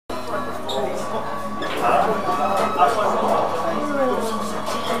Hey,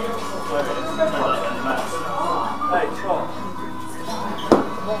 Shaun.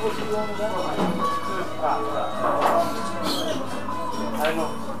 What was you on about? Hang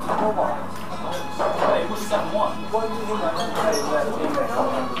on. You know what? Hey, it was 7-1. What do you think I'm going to say about the team there?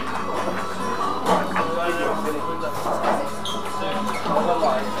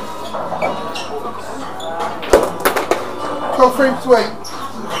 Go frame sweet.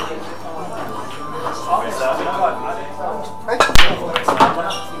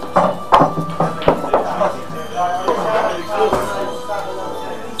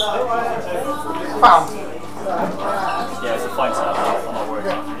 Foul. Yeah, it's a fine setup. I'm not worried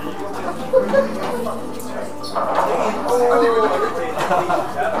about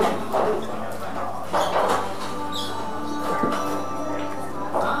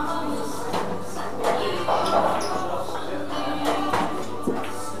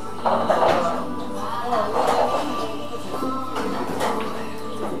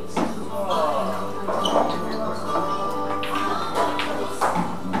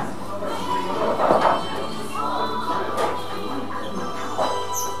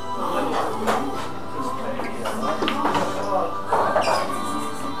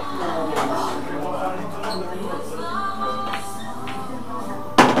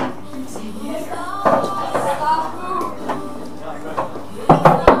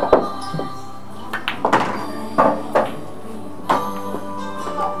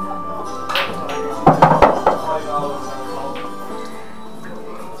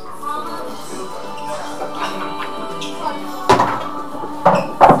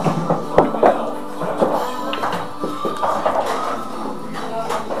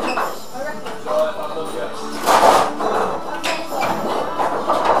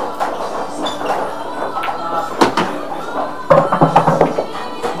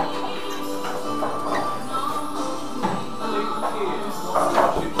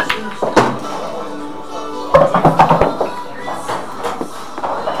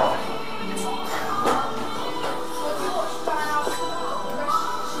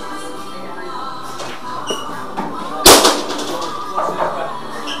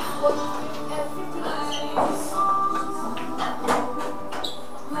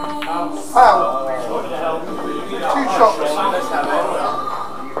Foul. 2 shots.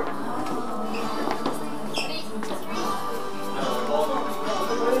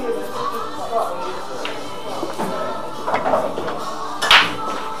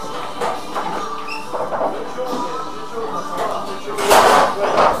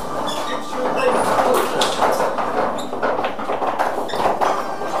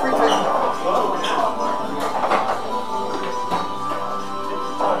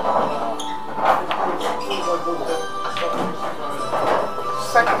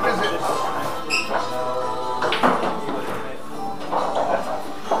 Second visit.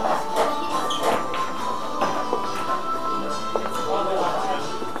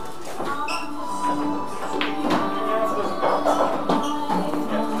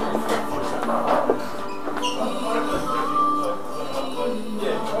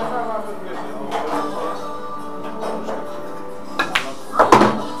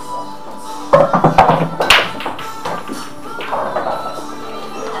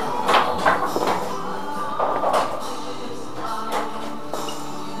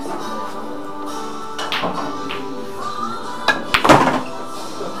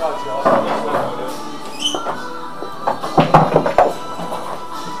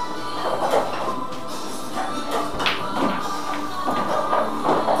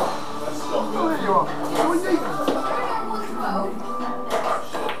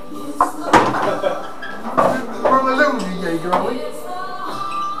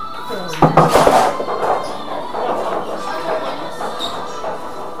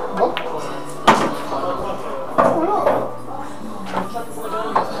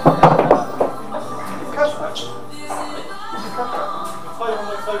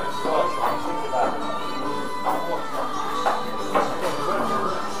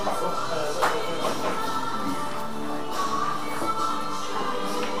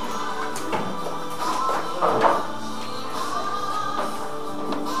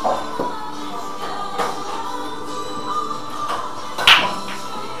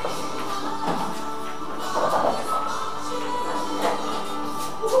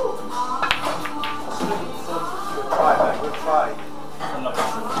 We'll try. I'm not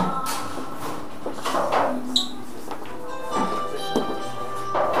sure.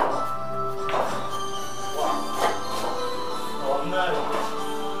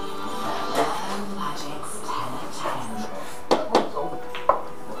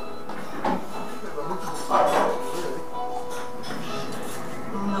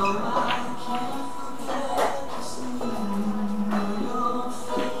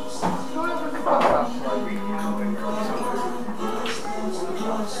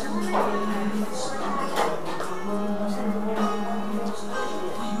 Go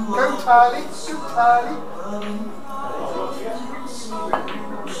Tally, go Tally.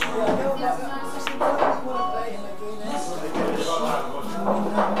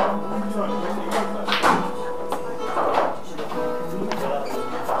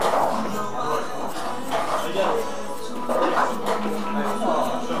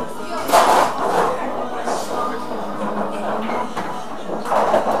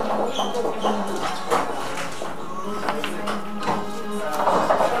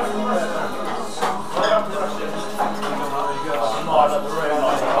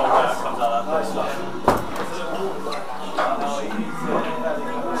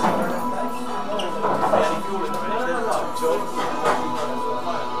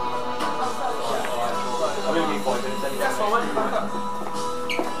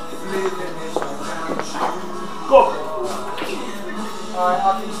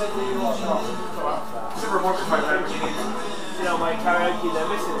 Karaoke, they're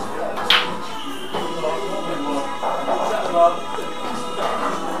missing.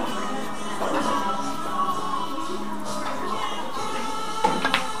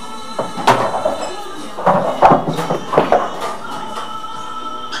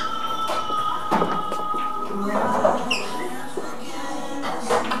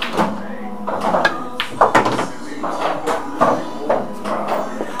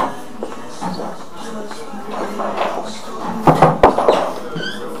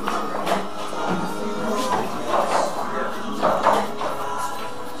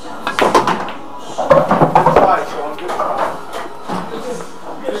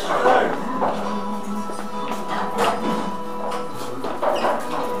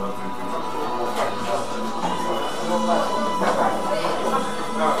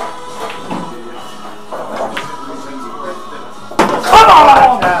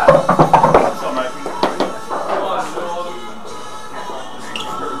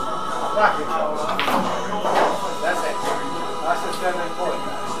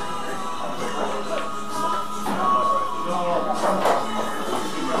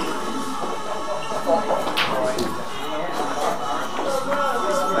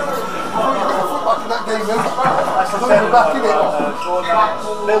 Back in it.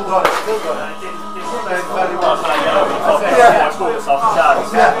 Bill got it. Very well.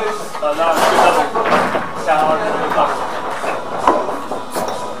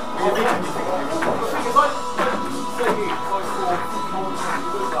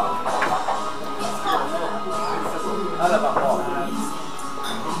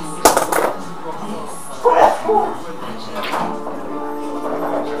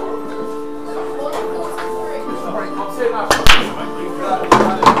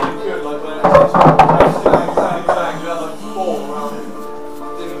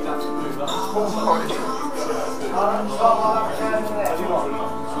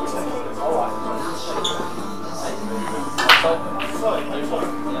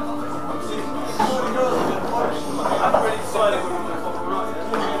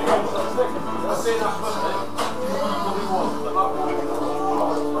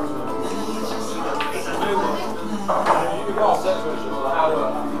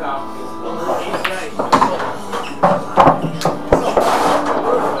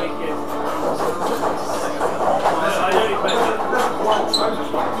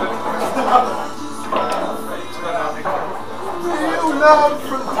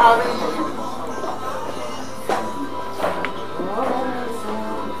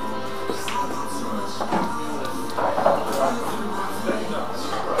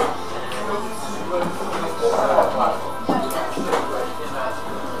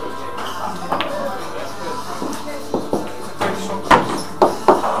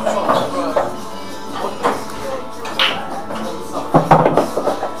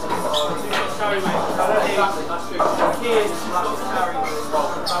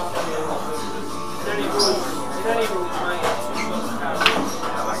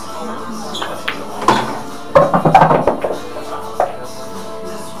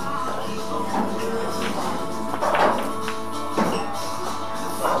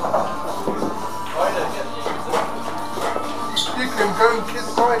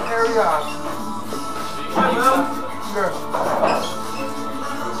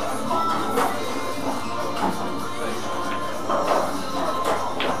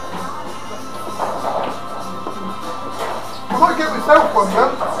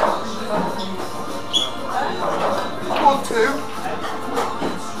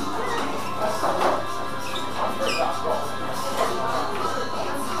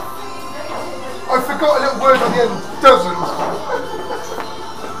 I forgot a little word on the end. Doesn't.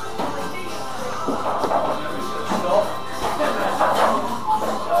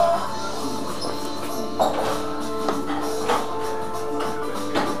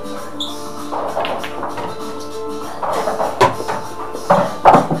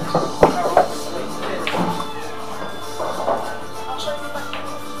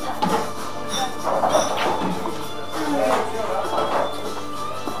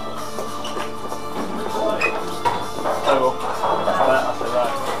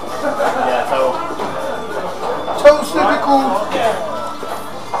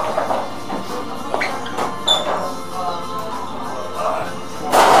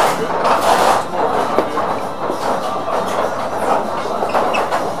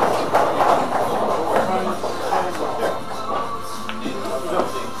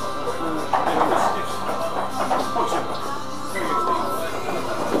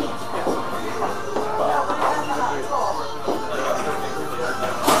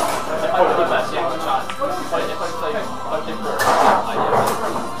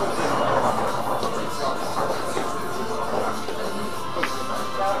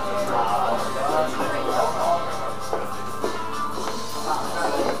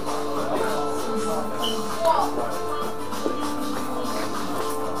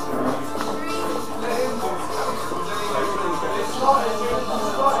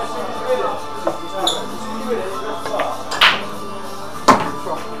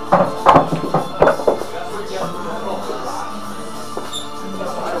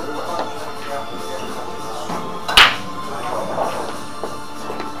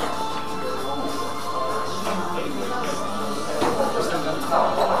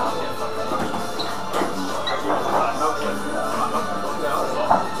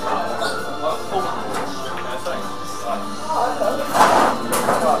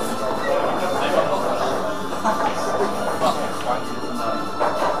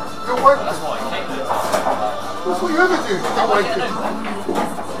 That's what you ever do. Get wasted.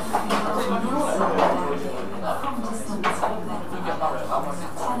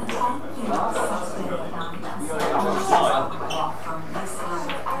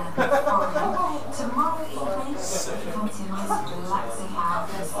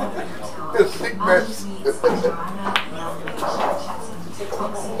 A sick mess.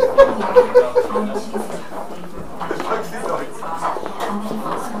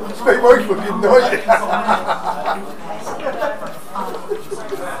 Stay away from him, night.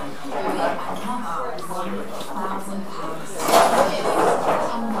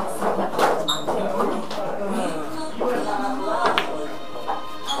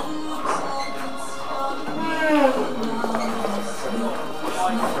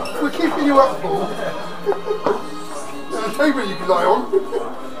 We're keeping you up, Paul. There's a table you can lie on.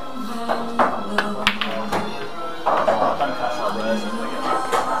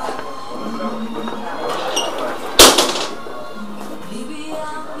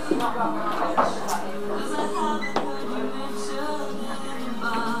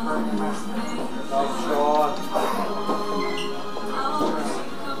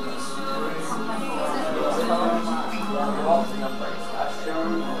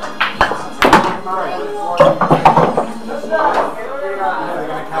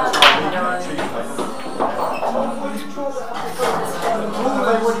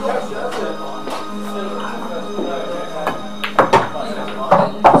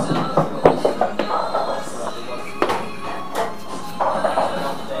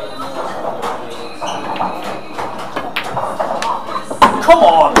 Come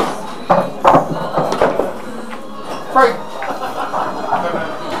on! Frank!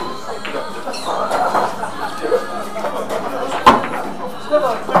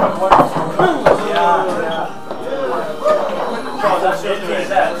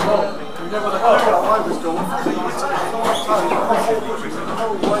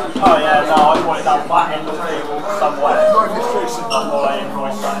 Oh yeah, no, I wanted that back end of the table somewhere. Not all I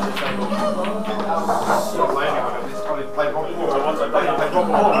enjoy sat at the table. Once I play the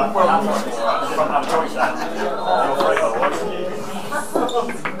ball, I don't have a choice then. You're afraid otherwise.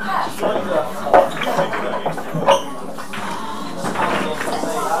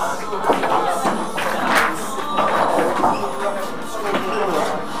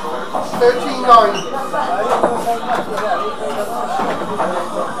 13-9.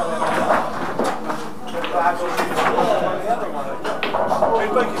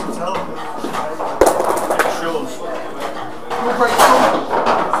 You'll break through.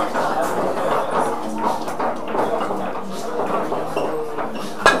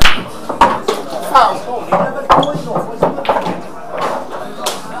 Foul.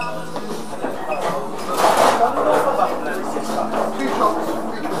 Two shots.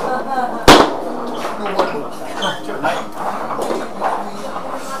 You're one.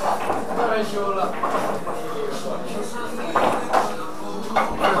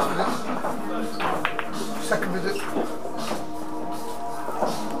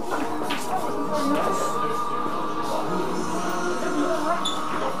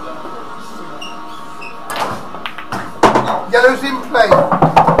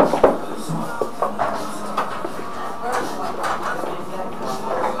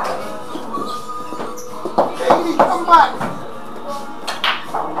 Amy, come back!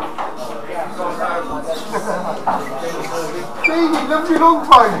 Amy, lovely long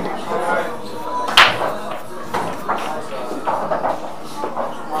time!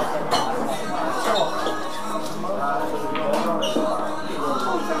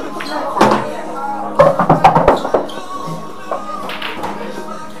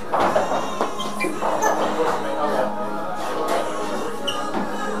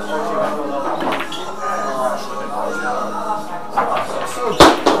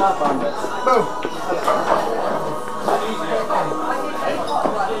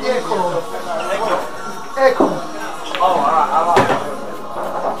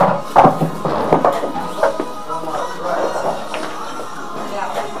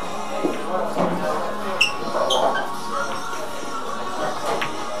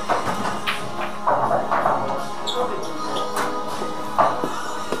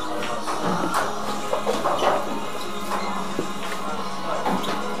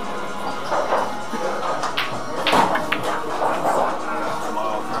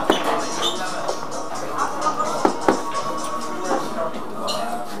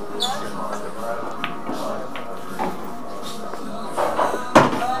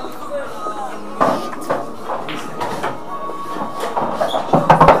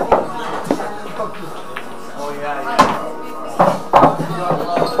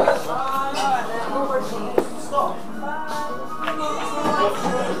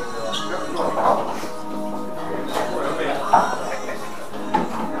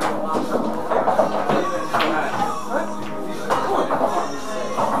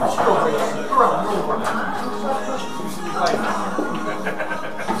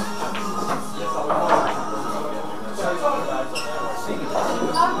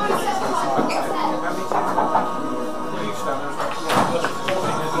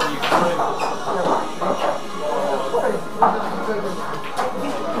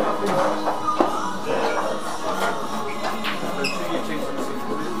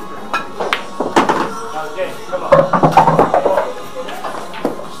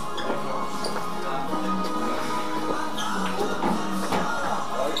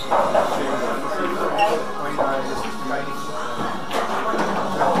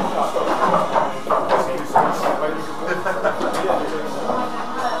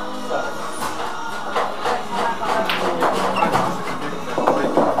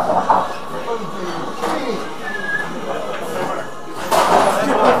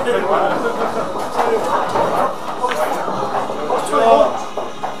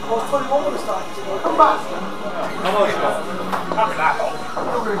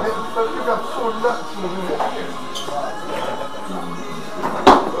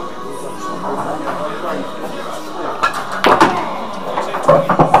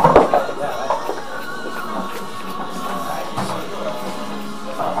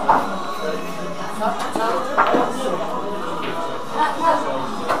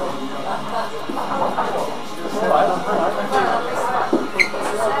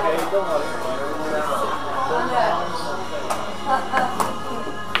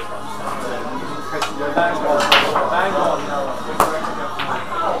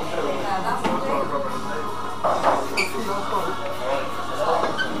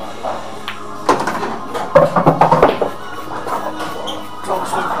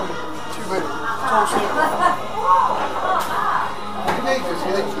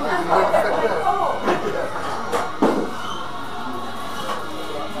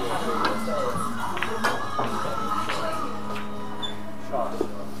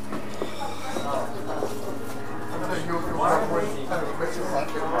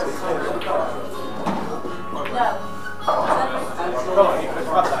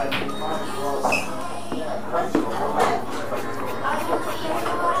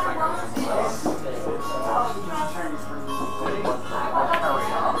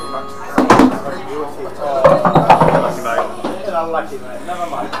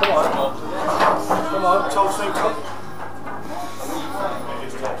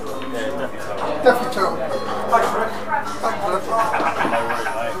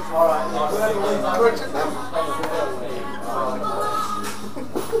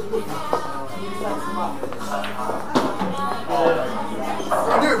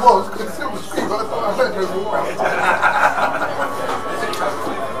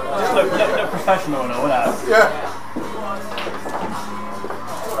 Professional and all that. Yeah.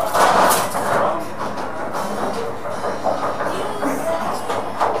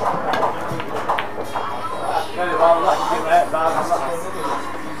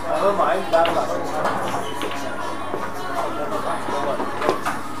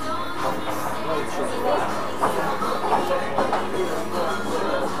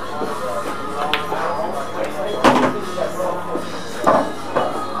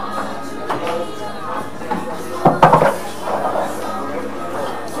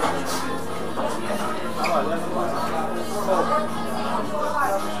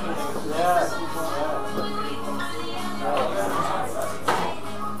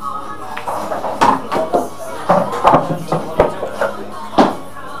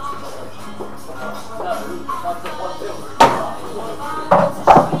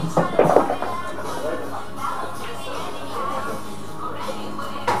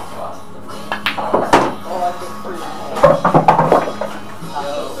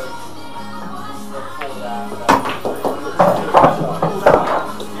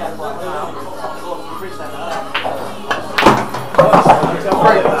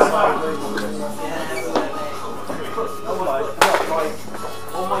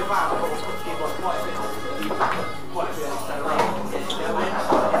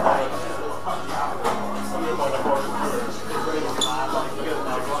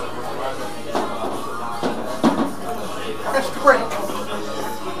 Press the brake.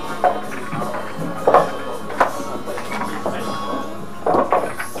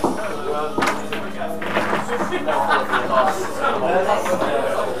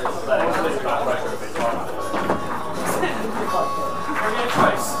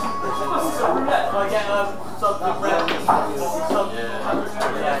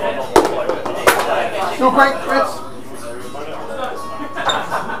 Still brake, Chris.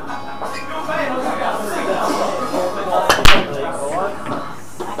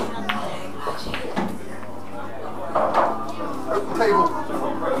 Open table.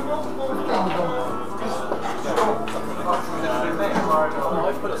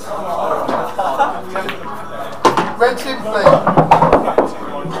 Red simply.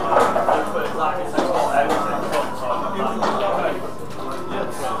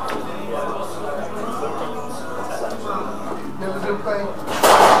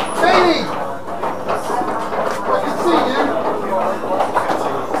 Baby! I can see you!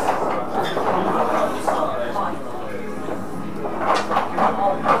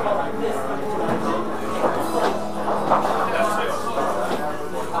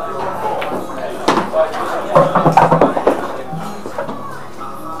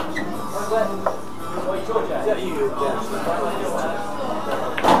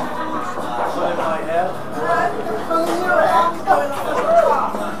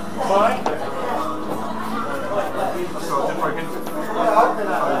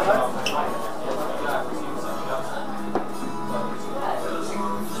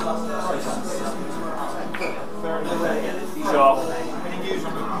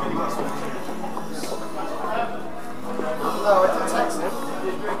 No, I didn't text him.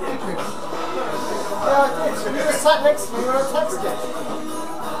 Yeah, I did. You were sat next to me when I texted.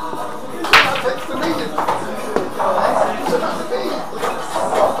 Text the meeting.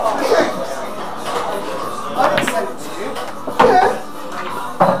 I didn't send it to you. Yeah.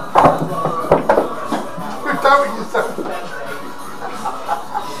 You're doubting yourself.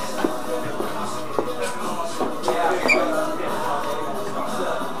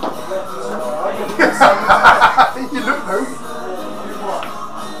 You look though.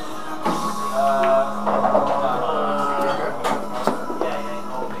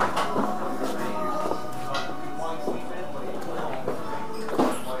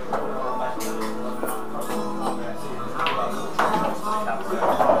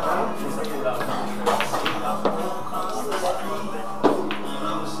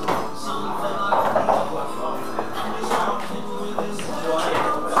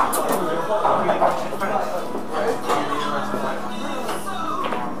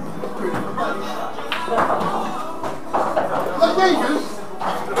 Like Jaegers.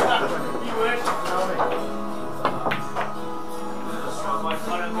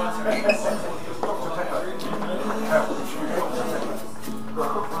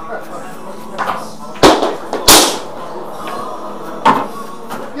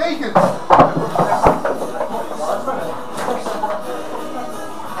 Jaegers.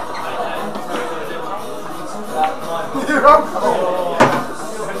 You're alcohol.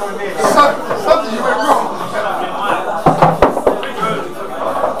 Something you went wrong.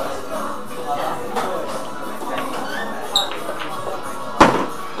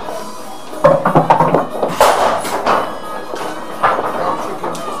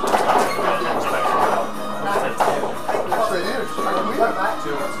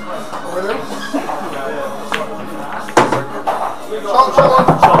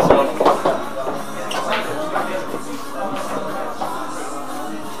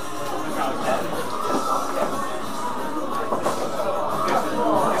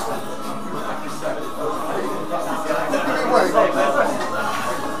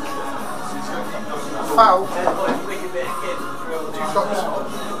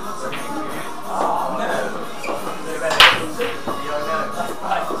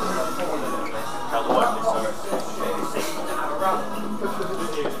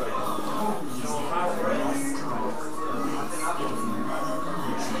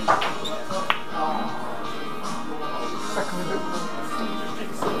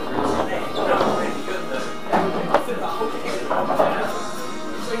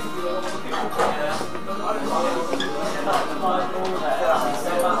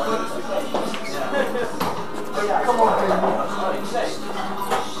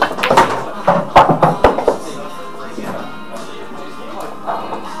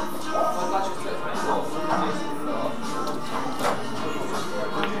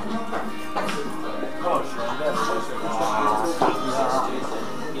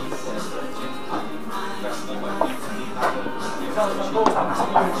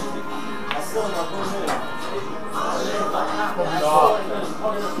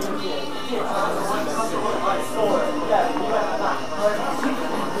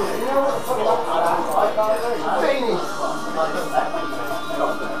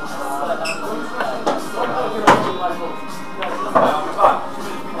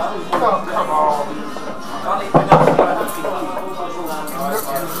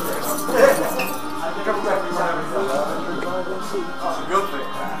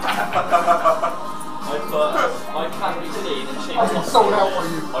 Sold out for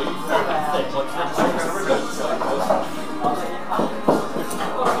you.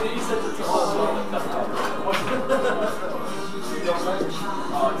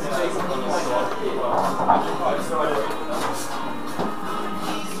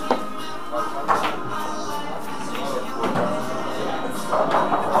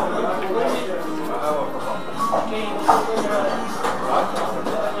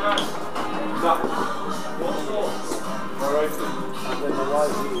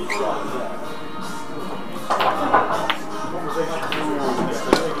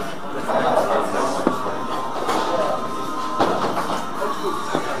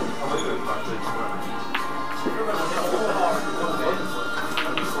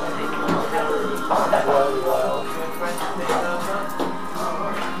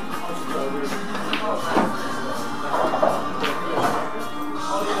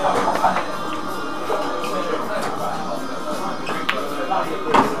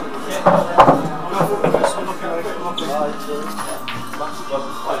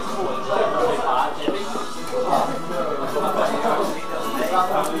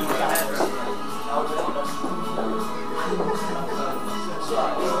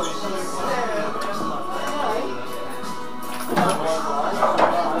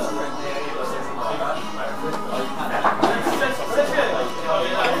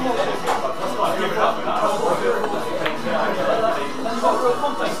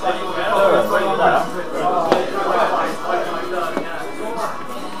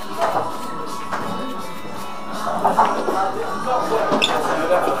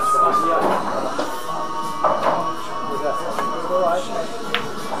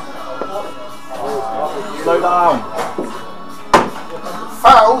 Slow down.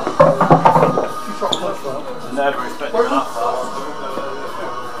 Foul. Never expected that fast.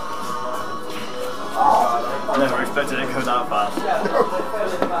 Never expected it to go that fast.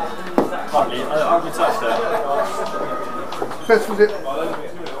 Hardly, I hardly touched it. Best was it?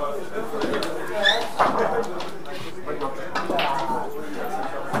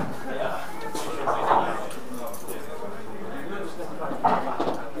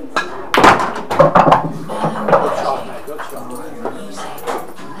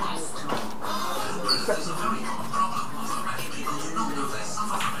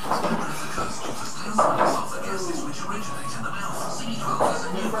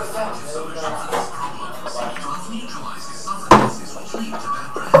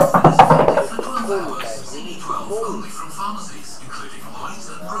 Only from pharmacies, including Lloyd's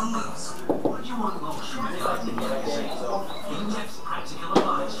and Brumman's. Would you want more in-depth practical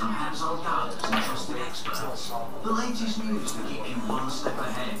advice from hands-on guiders and trusted experts? The latest news to keep you one step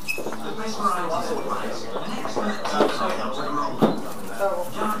ahead. The best varieties of advice and expert tips on how to roll them.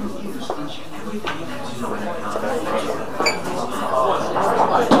 Garden News brings you everything you need to know about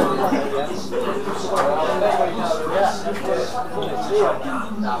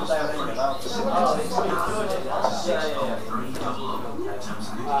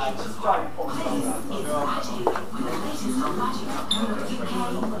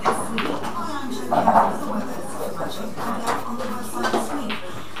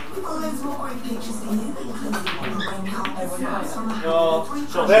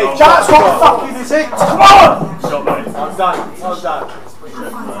Hey, that's what fucking is it? Come on! Shot, mate. I'm done. I'm done.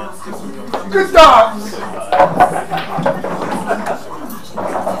 Good dance!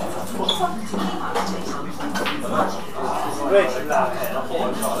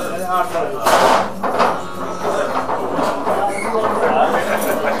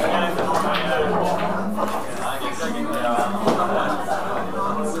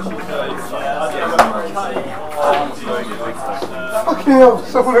 Fucking hell,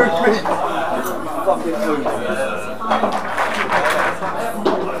 someone owes me. Fucking food.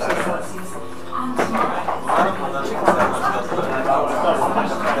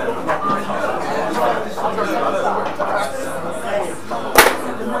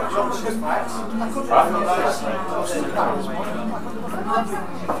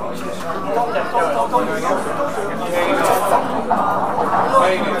 Right. The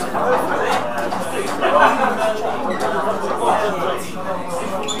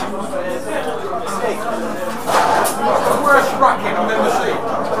worst racking I've ever seen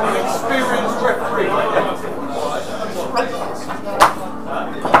from an experienced referee.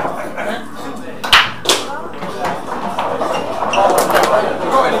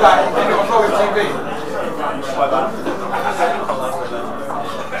 Got any of that? Any on live TV?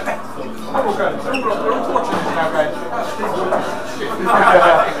 They're all watching this now, going, that's shit.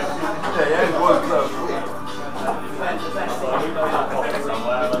 Yeah, it was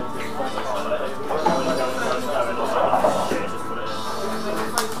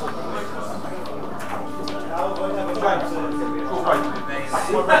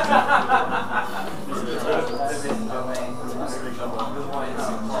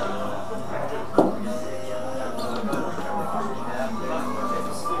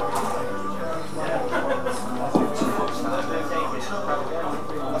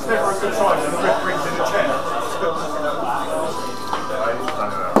That's never a good sign when the referee's in the chair.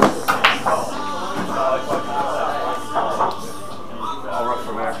 I'll run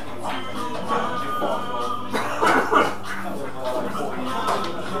from there.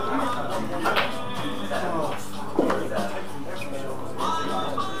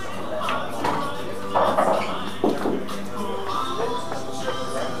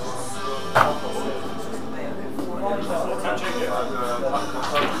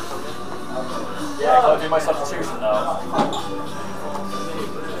 Yeah, I've got to do my substitution now.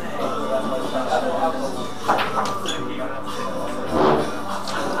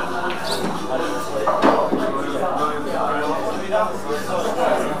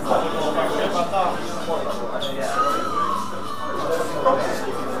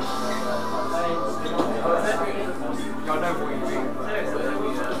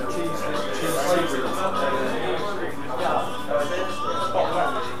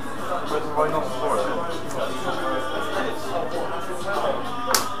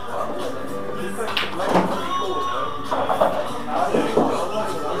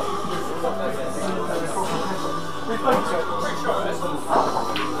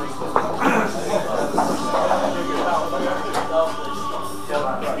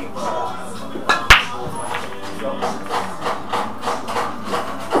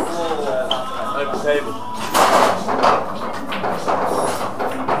 Open table.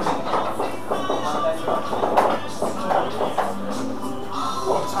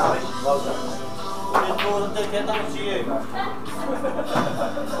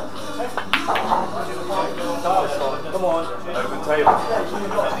 Come on. Open table.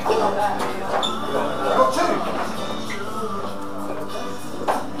 Got two.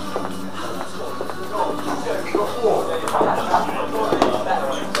 Got four.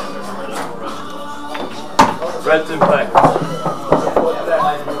 Red to play.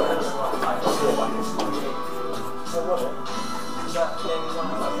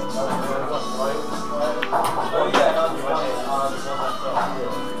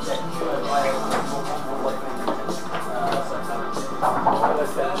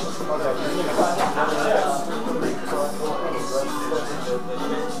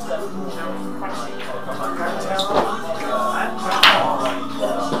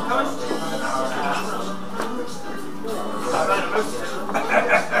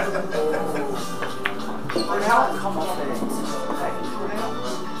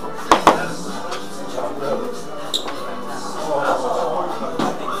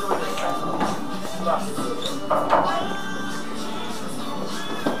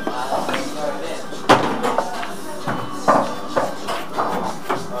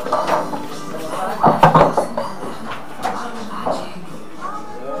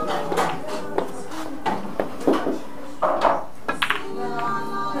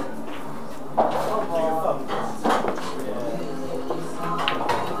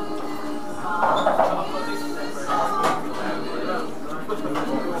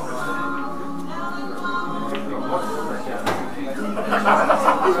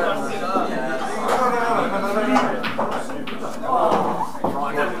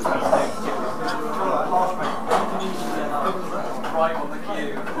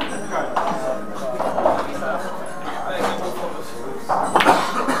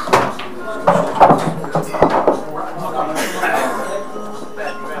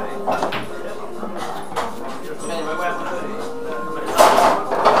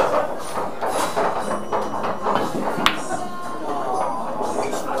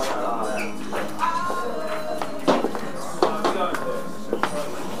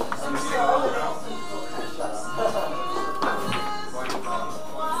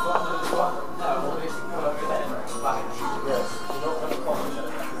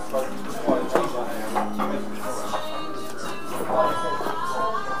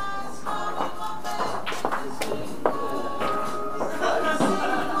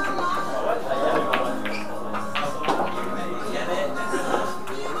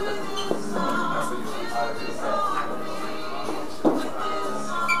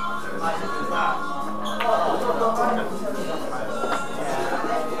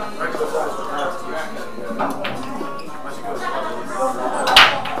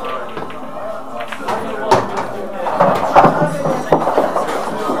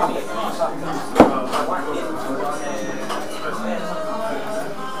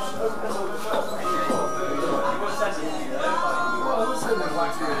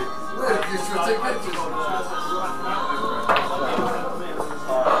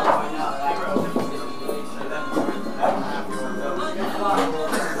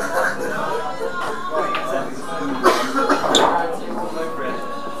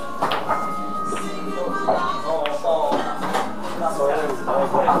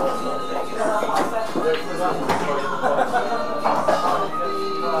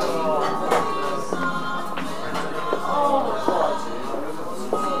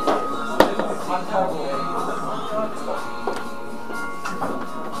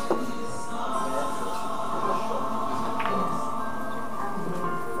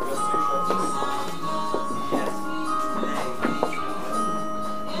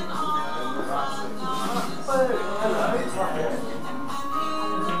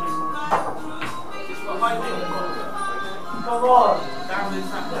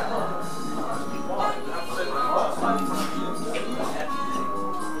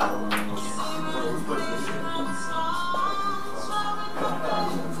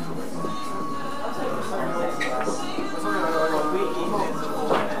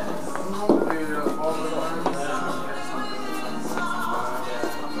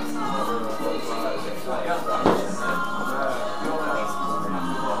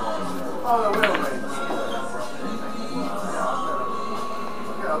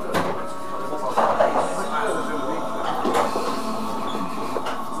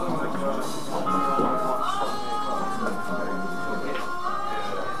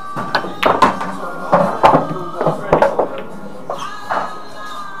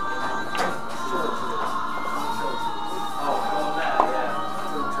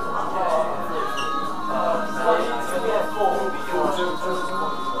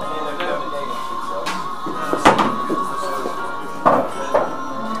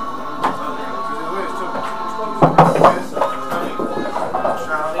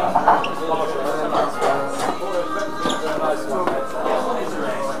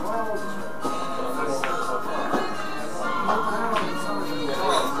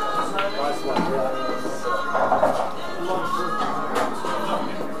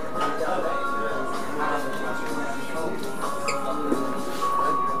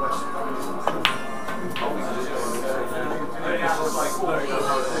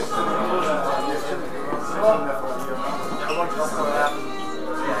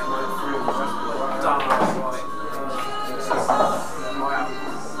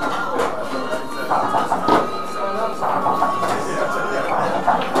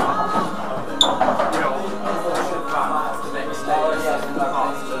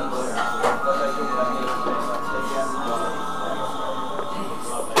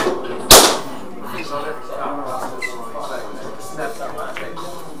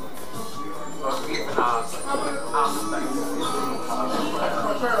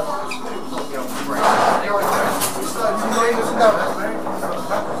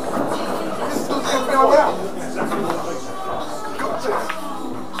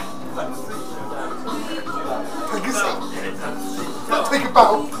 Take a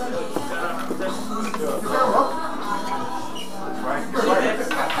bow.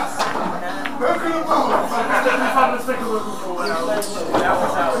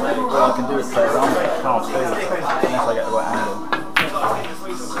 All I can do is play around, but I can't see unless I get the right angle.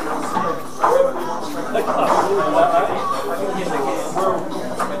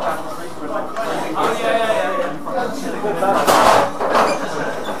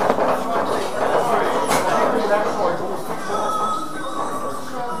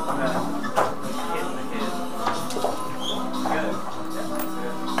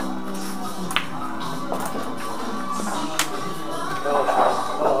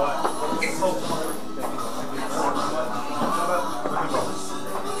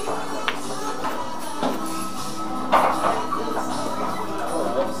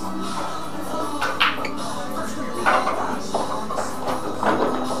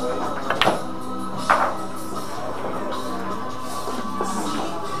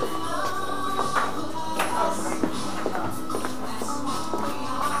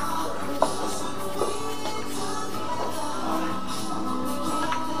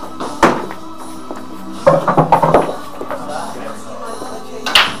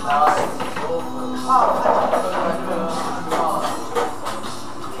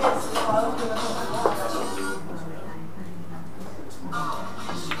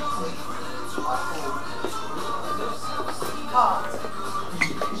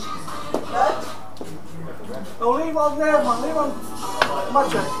 Oh, leave on there, man. Leave on.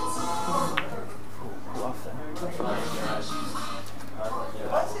 Magic.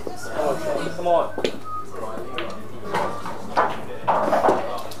 Okay, come on.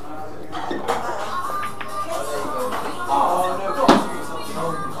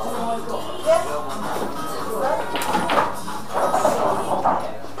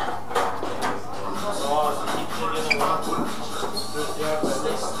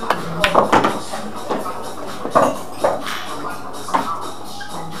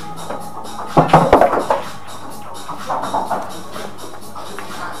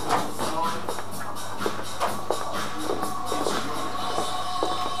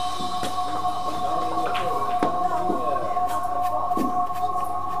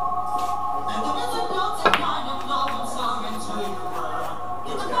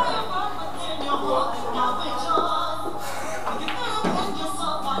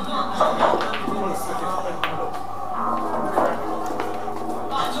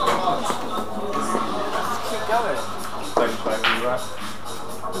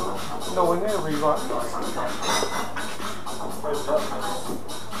 Nowhere near rewrite.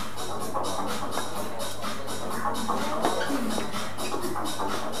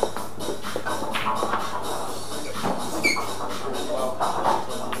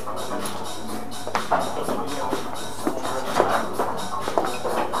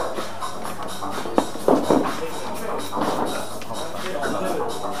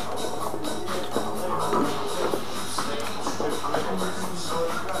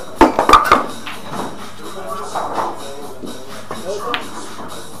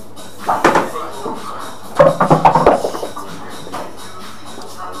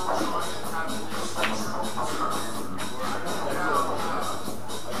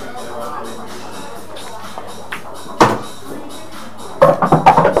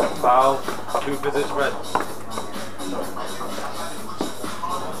 Foul. 2 visits red.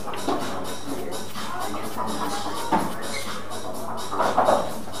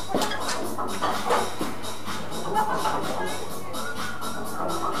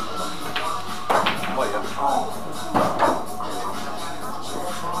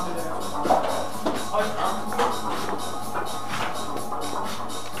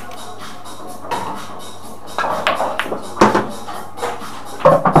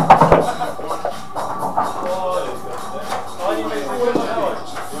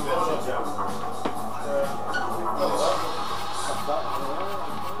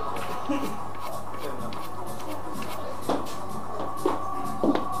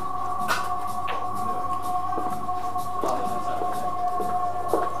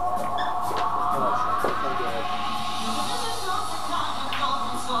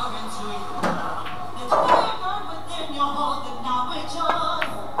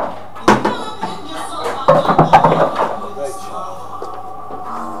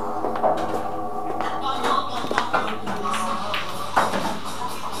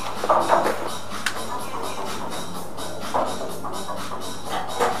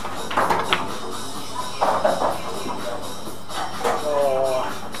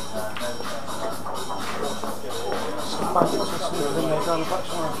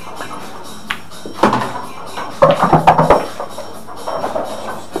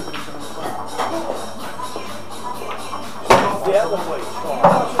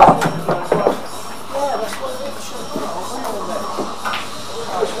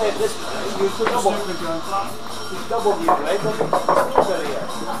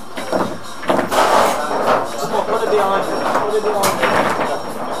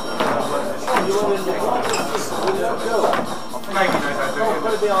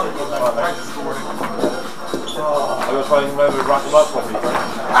 I'm going to try and remember to rack them up for me, right?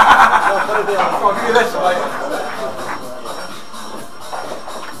 I'll give you this, mate.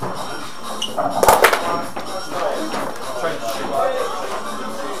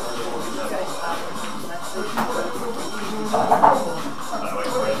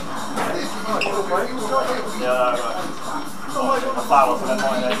 Yeah, right. A foul for that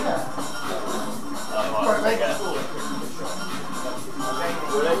point,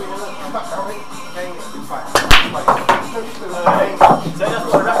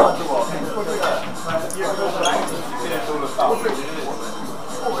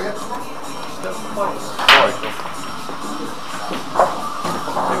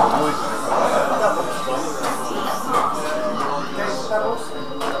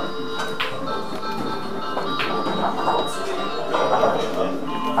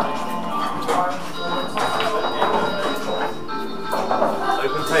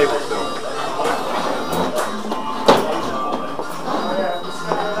 Open table still.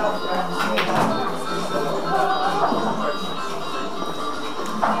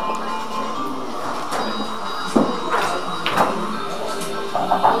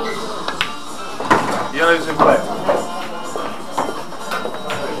 Yellow's in play.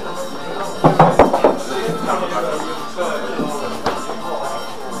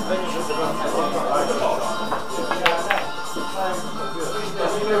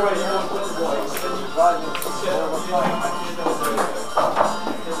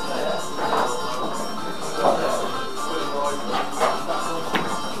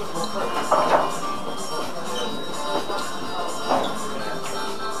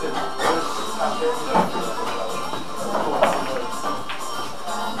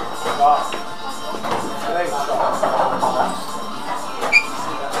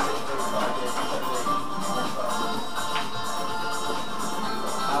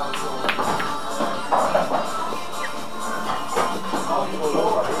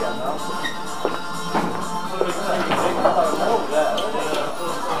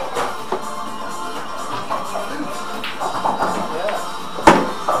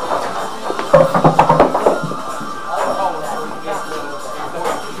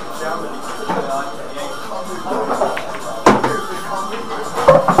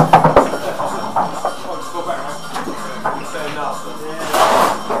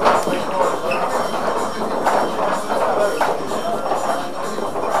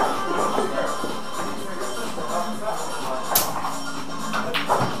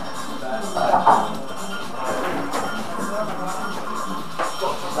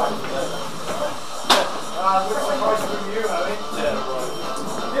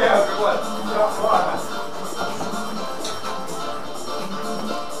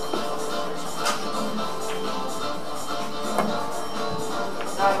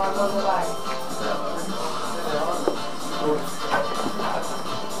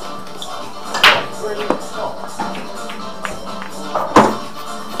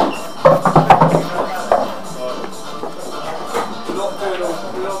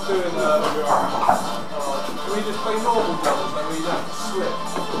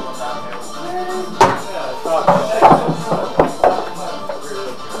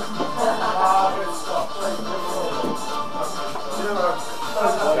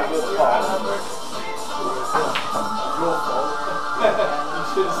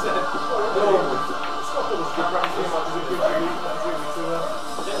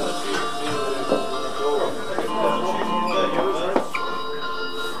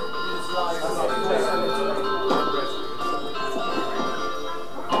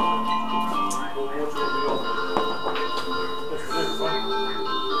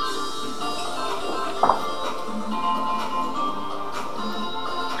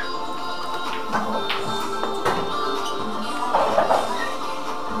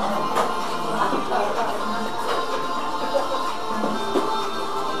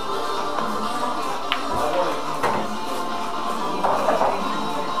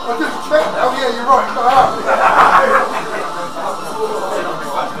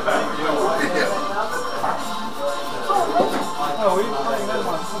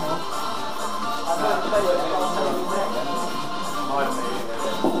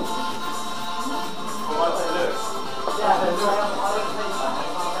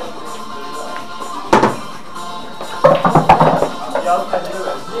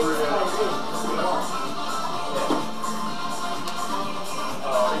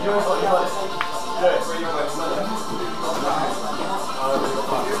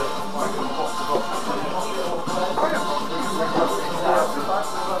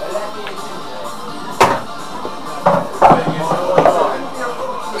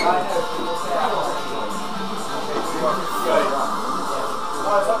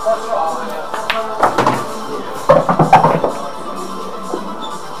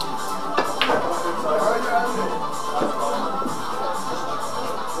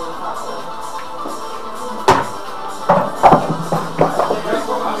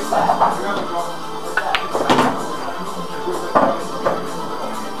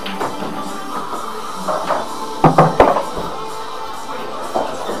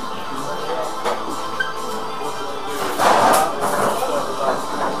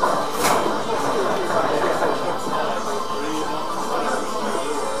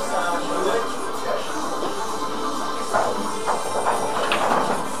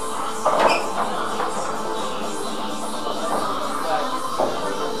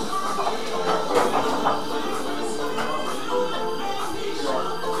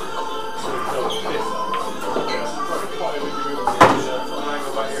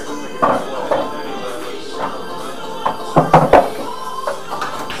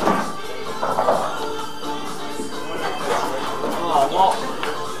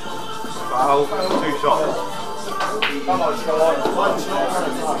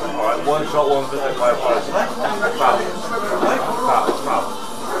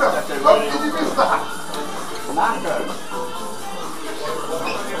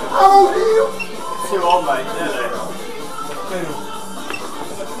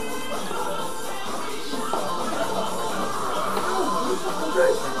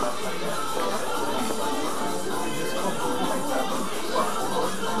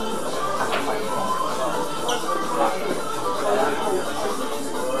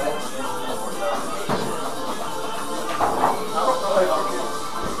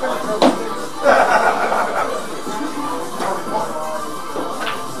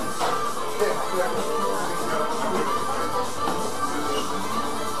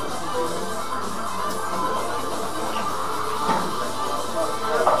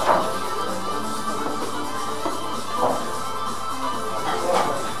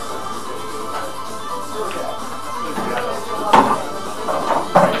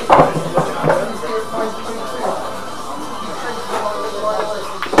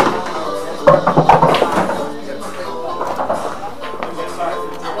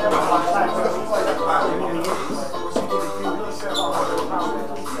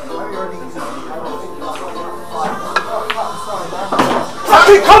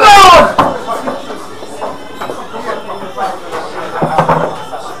 Come on!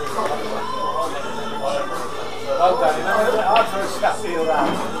 Well done, you know, it's a bit hard for a chap to feel that.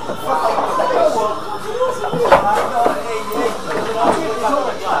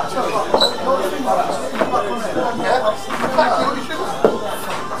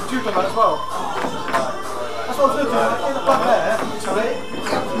 You've done that as well. That's what I was looking at, in the back there.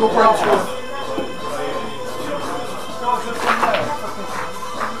 Your brain short.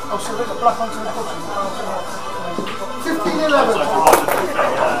 Oh, so there's a black onto the bottom. 15-11.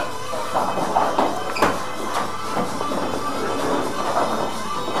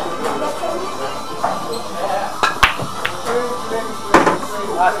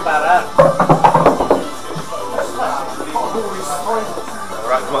 That's better.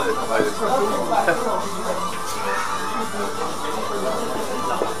 Right, come on,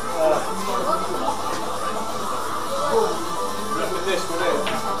 Look at this with it.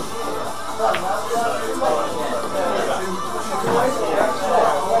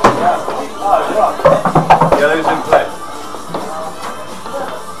 Yellow's in play.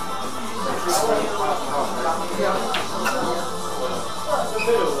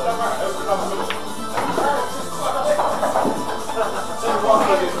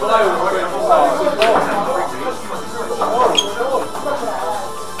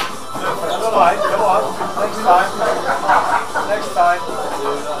 Alright, go on. Next time. Next time.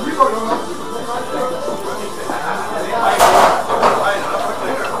 You got your number.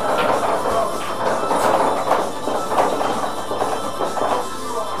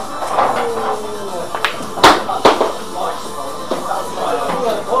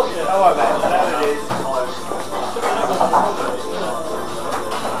 Oh, I bet. There it is.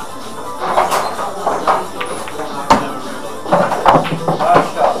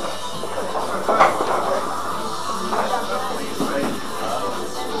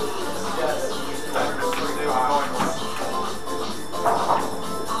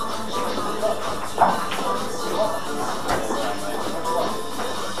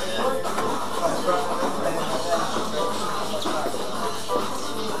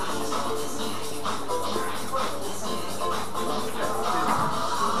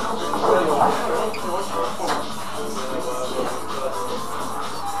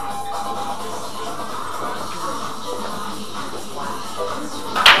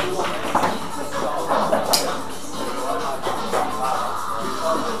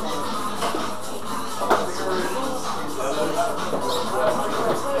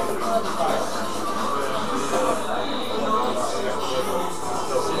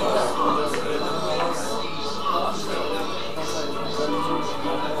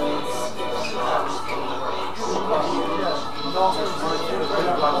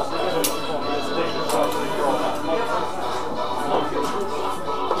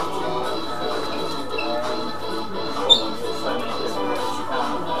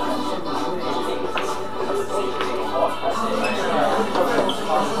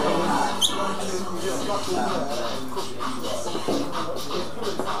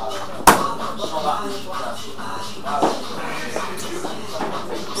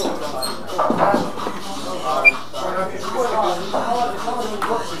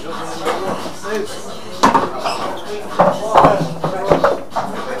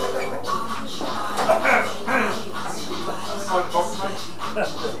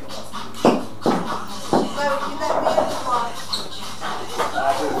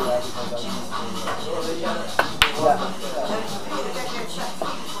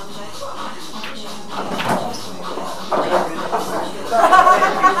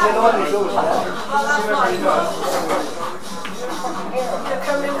 Why did you do that?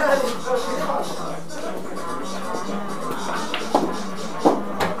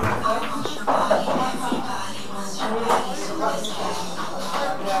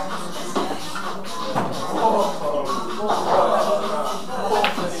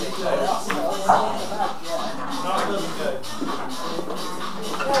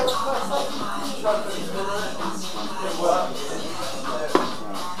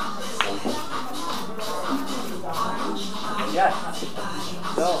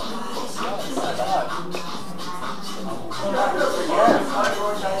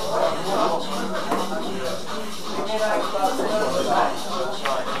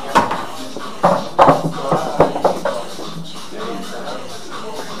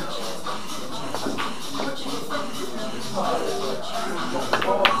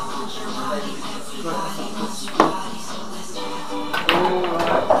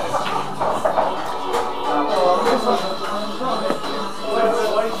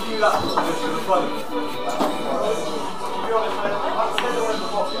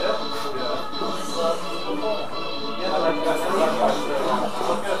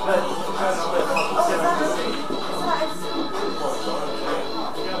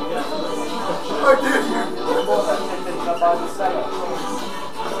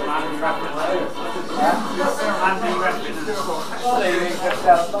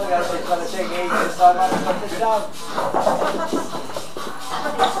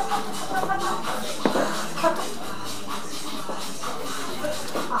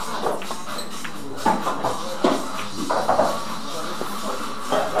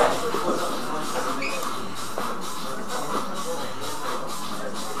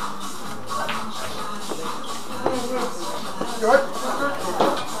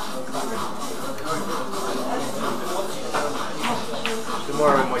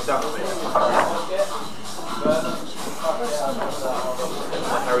 Tomorrow in my duck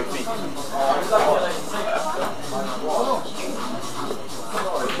Harry Feet.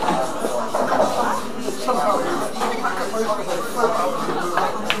 Somehow,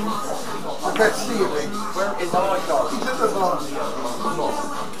 I can't see it. Where is my dog? He's at the bar.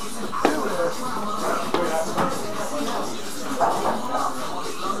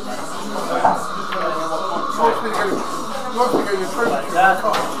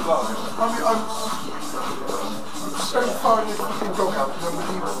 I'm so far in this fucking dog out, it's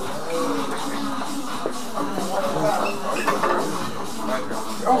unbelievable.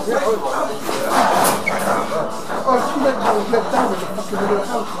 Oh, yeah. Oh, she meant I was left down in the fucking middle of the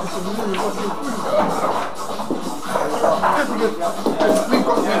house. I said, we've got to go through. We've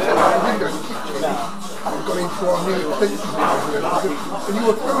got to go to the window in the kitchen. We've got into our new extension business, and you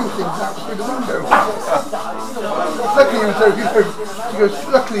were throwing things out through the window. Luckily it was only, he goes,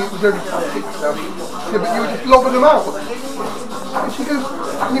 luckily it was only plastic stuff. Yeah, but you were just lobbing them out. And she goes,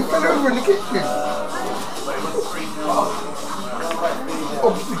 and you fell over in the kitchen.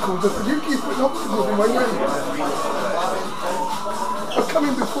 Obstacles, I said, you keep putting obstacles in my way. I've come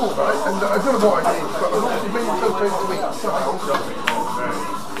in before, right, and I don't know what I did, but I've obviously made myself going to eat somehow.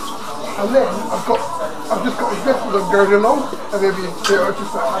 And then I've just got a vessel I'm going along, and then I've just got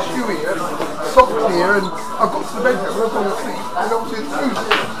a shoe here, socks here, and I've got to the bedroom and I've gone to sleep, and obviously it's loose.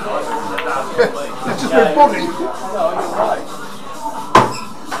 It's just my body.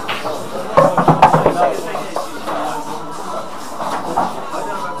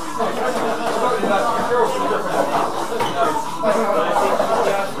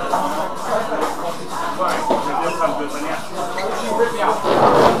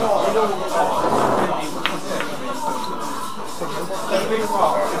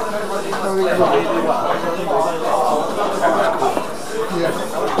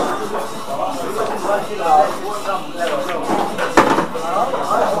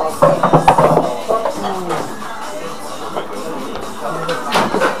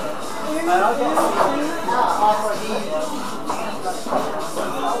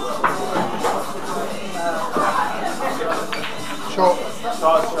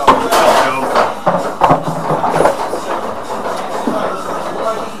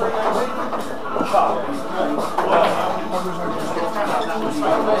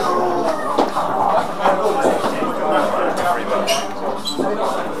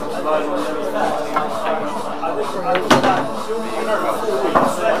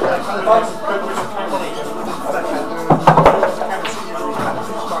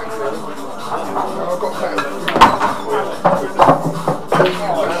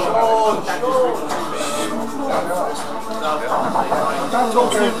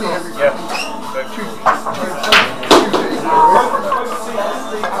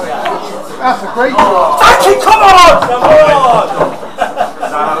 That's a great one. Jackie, come on! Come on!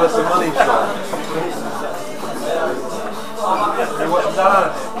 Nah, that's the money shot. Hey, what's that?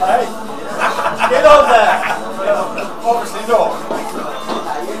 Hey, get on there! Obviously not.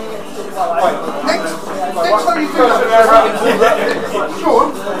 Next time you do that, Shaun,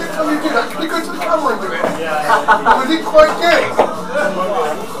 next time you do that, can you go to the camera and do it? I didn't quite get it.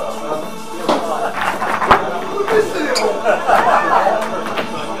 We're missing it all.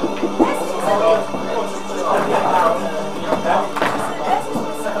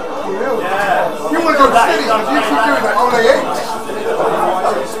 You want to go steady, because you keep doing that on the eggs.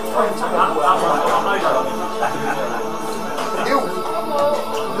 Hill.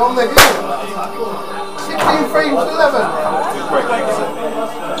 On the hill. 16 frames 11.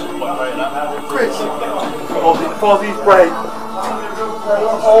 Chris. Fozzie's break.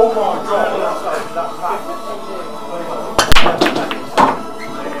 Oh my god.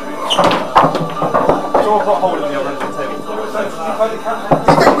 Someone put a hole in the other end of the table.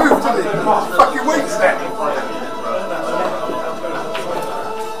 He didn't move to the fucking weights there.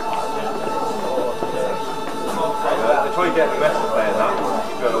 They try and get the rest of players out and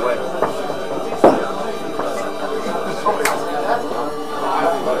keep going away.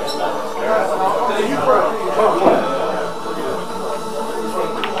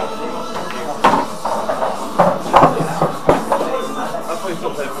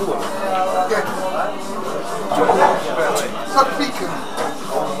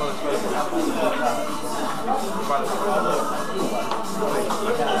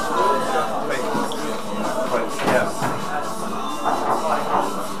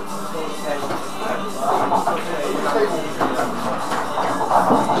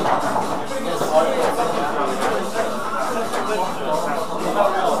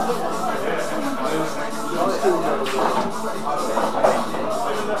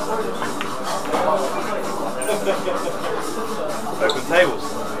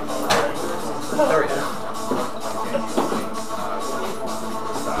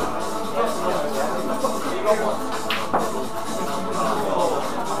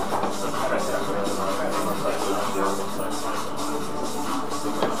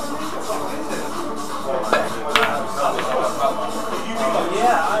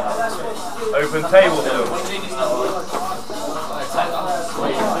 Open table deal.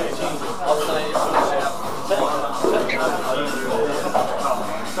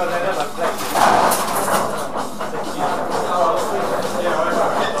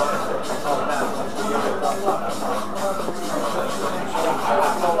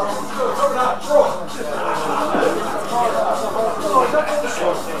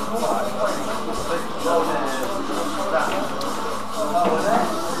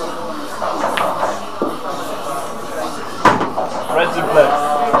 Reds and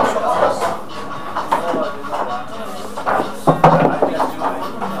blues.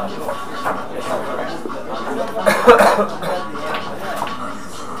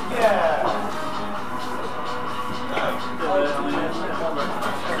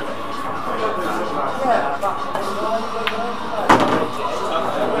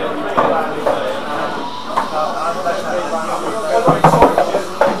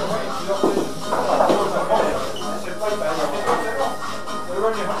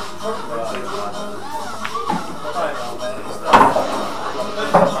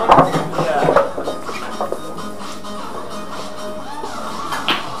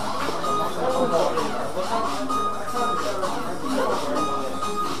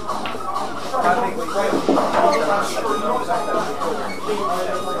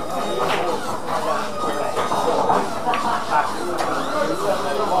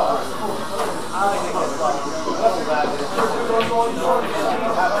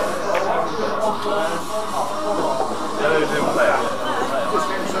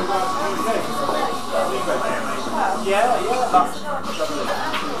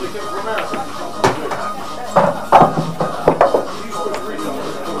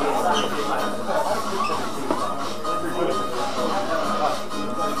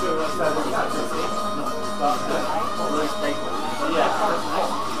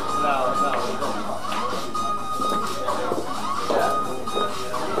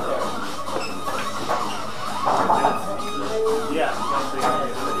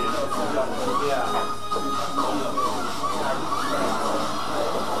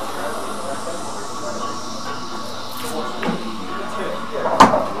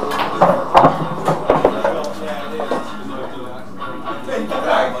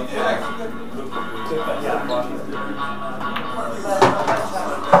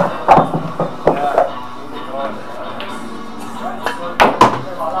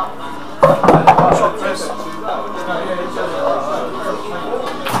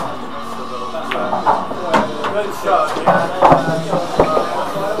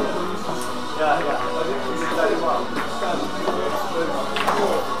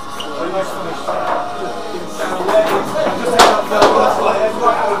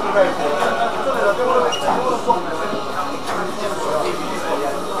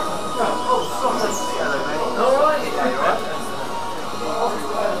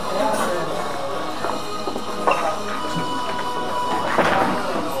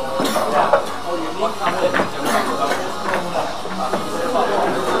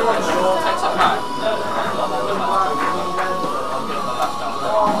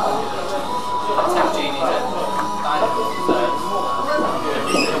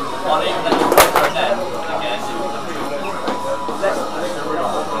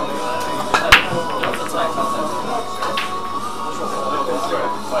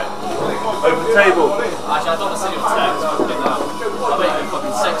 Open table. Actually, I don't want to see your text. I'll make you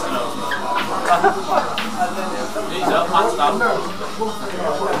fucking 60 notes. These are hats now.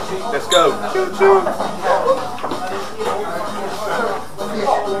 Let's go. Choo choo.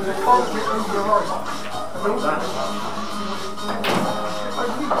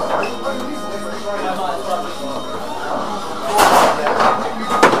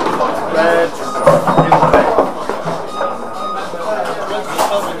 Red.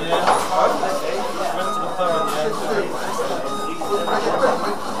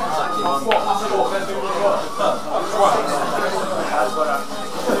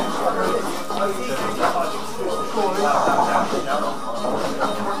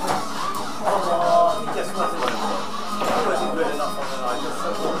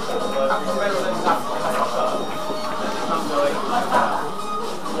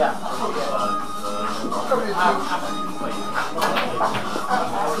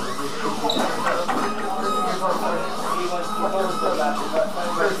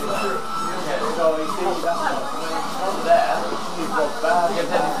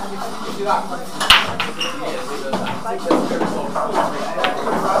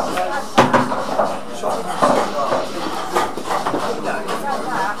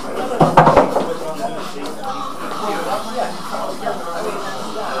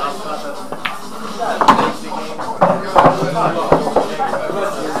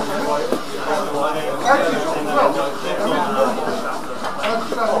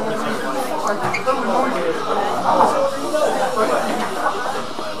 No,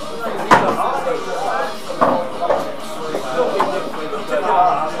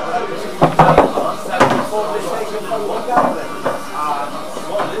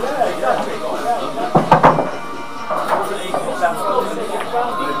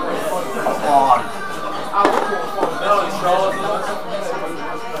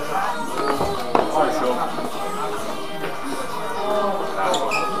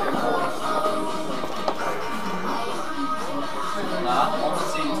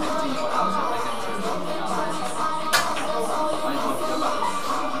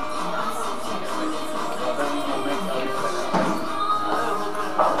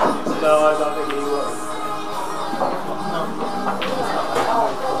 I don't think he will.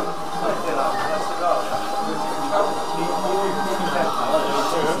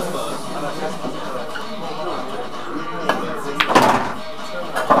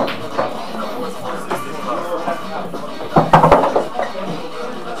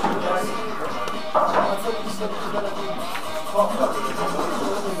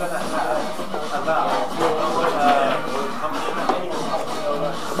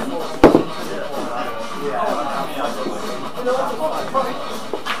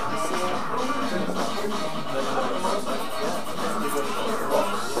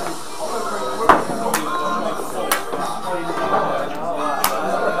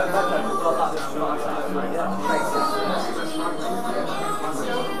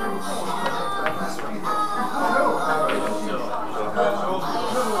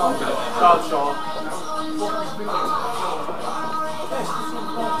 Go, Shaun.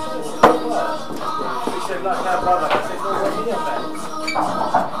 He said, like our brother, I said, no, what are you doing, man?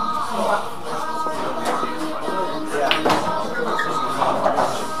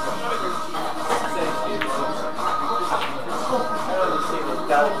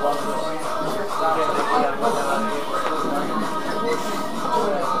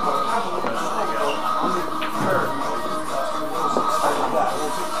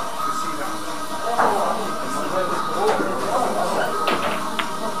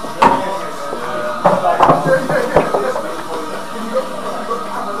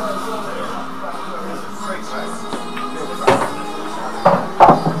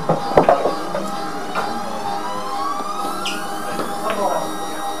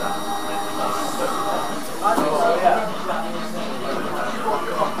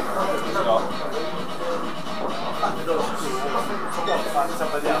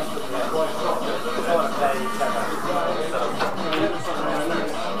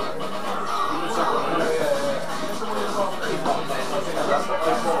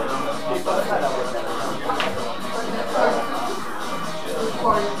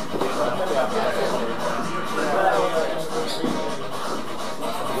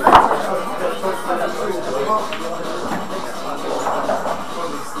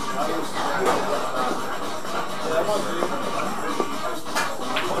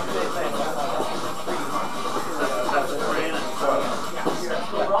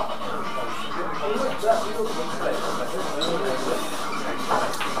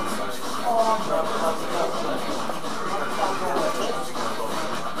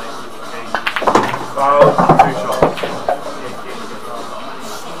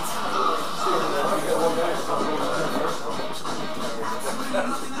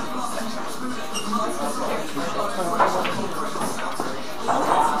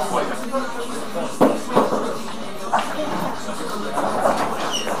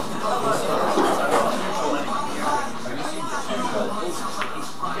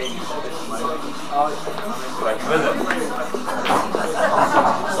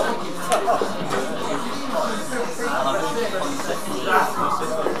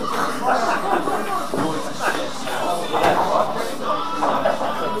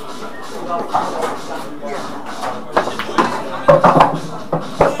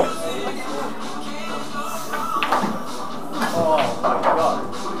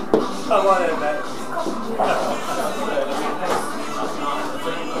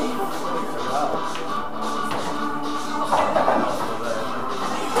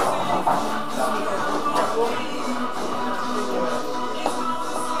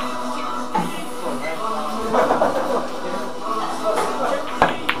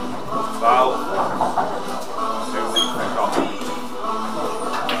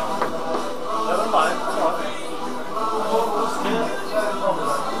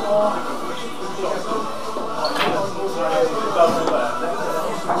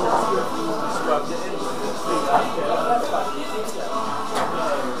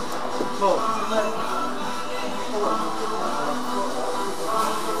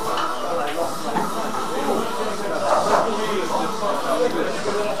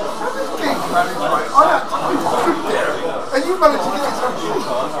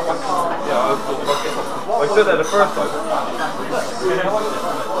 first time.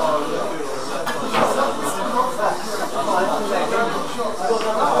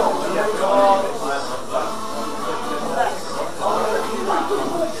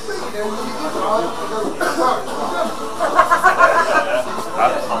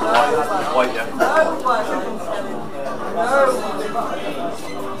 White, yeah.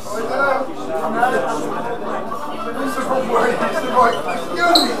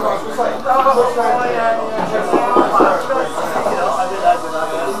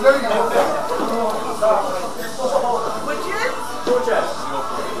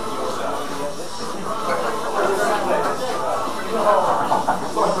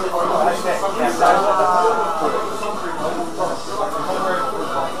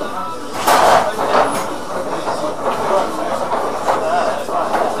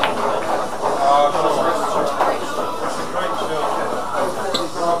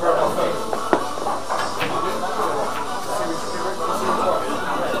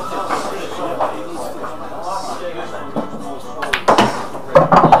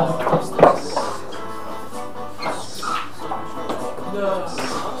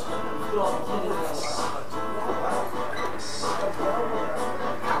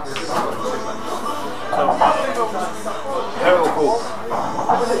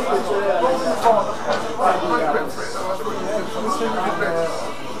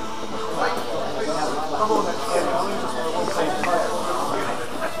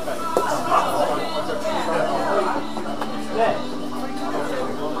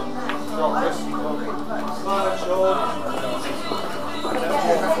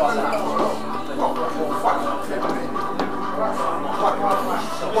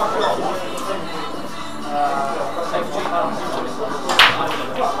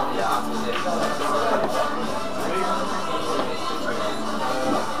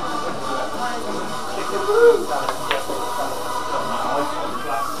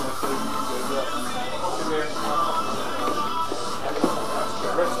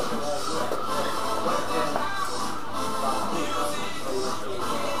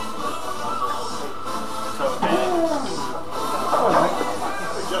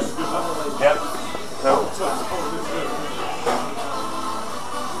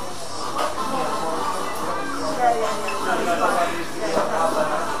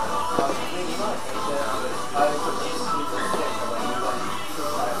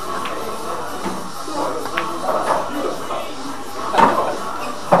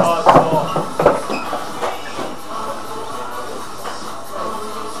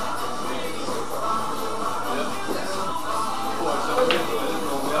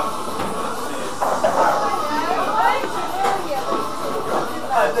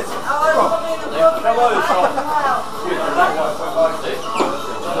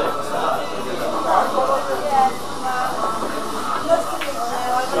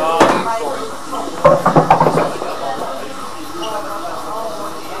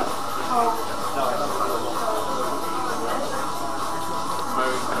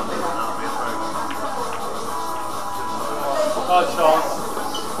 Shaun.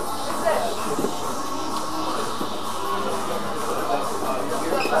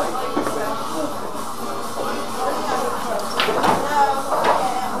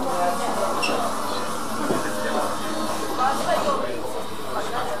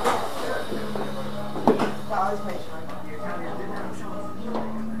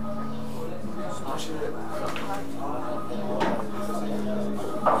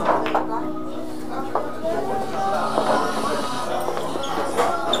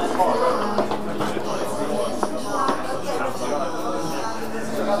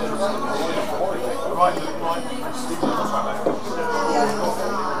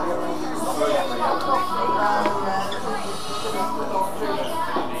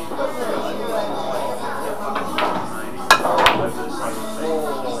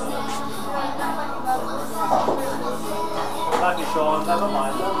 Thank you, Shaun. Never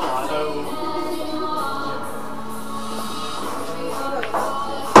mind, never mind.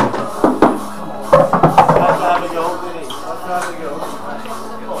 Let's have a go, Vinny. Let's have a go.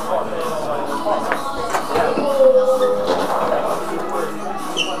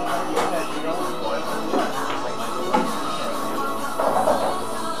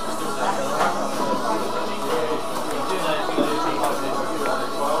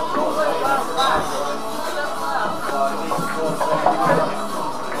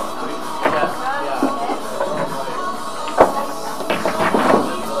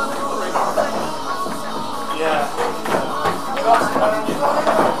 Yeah.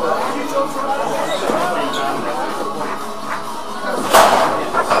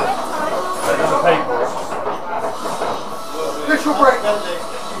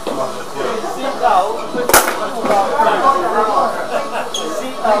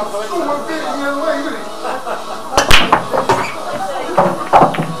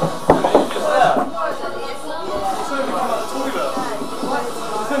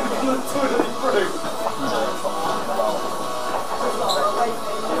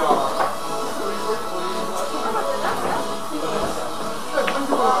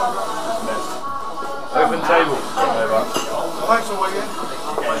 Open table. Thanks for waiting.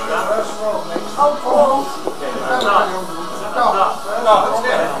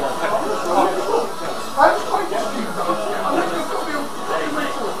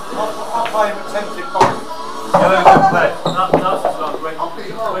 I'm attempted by Yellow can play.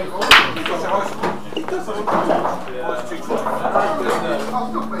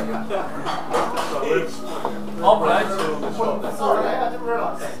 I'll play. Sorry, I didn't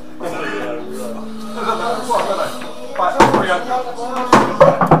realise. I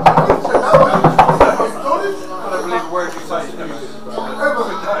don't believe a word you say.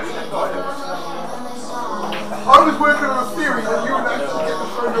 I was working on a theory that you would actually get the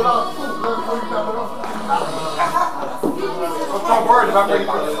through the last four. I'm not worried about bringing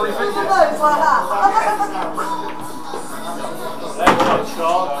back the three fingers.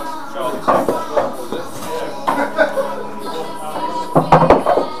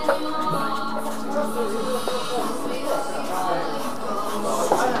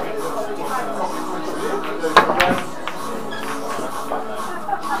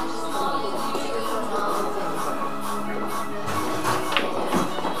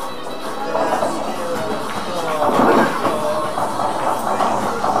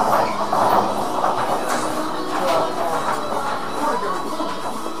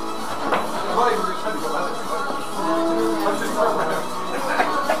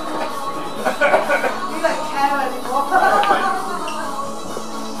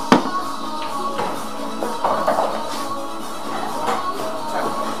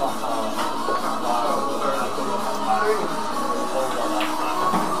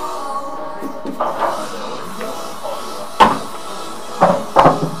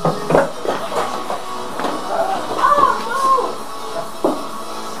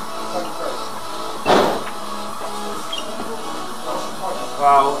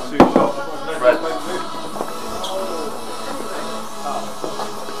 Foul, 2 shots. Red.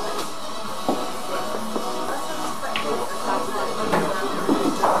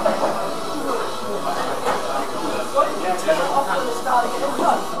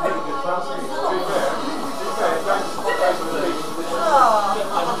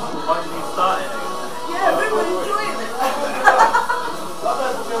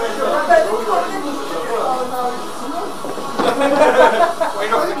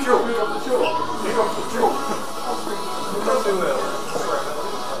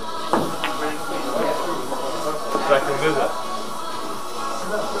 Second visit.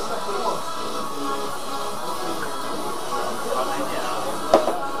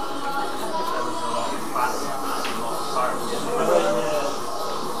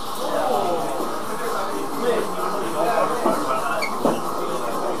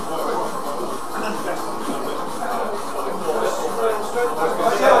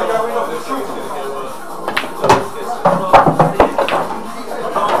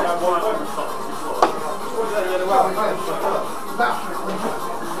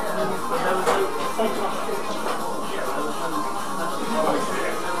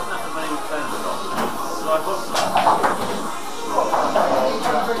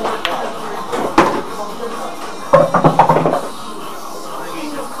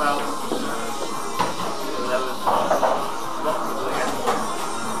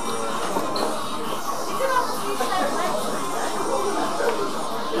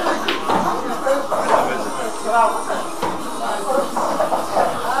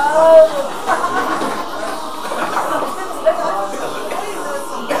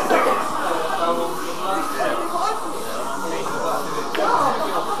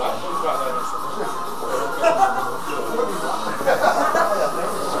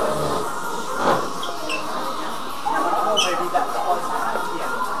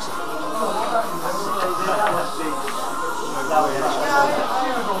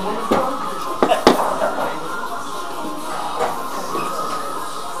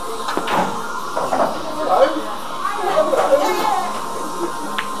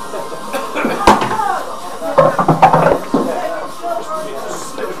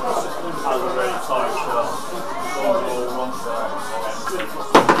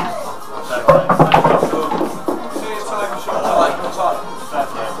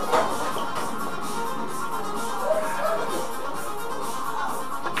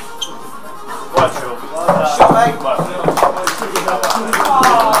 Right, Shaun. Shot, mate. I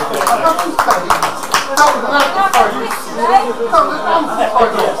have to say, that was an anti-climate. That was an anti-climate.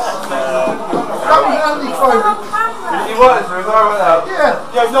 That was an anti-climate. He was, we were going out. Yeah.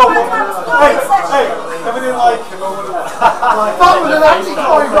 Yeah, no, hey, everything like... That was an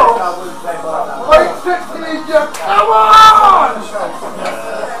anti-climate. Wait, 60 ninja, come on!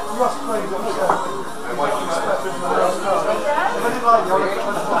 That's crazy, I'm sure. Everything like...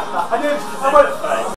 I went...